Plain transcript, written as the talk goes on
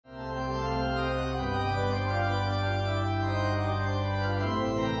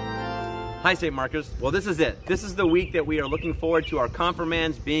Hi, St. Marcus. Well, this is it. This is the week that we are looking forward to our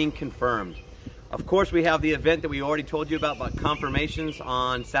confirmands being confirmed. Of course, we have the event that we already told you about confirmations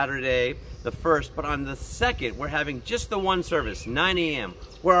on Saturday the 1st, but on the 2nd, we're having just the one service, 9 a.m.,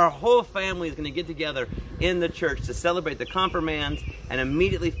 where our whole family is going to get together in the church to celebrate the confirmands and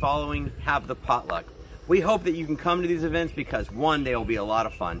immediately following have the potluck. We hope that you can come to these events because 1, they will be a lot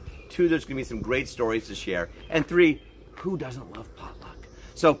of fun. 2, there's going to be some great stories to share. And 3, who doesn't love potluck?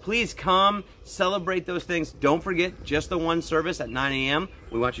 So please come, celebrate those things. Don't forget, just the one service at 9 a.m.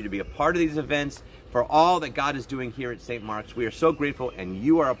 We want you to be a part of these events for all that God is doing here at St. Mark's. We are so grateful, and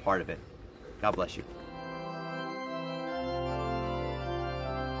you are a part of it. God bless you.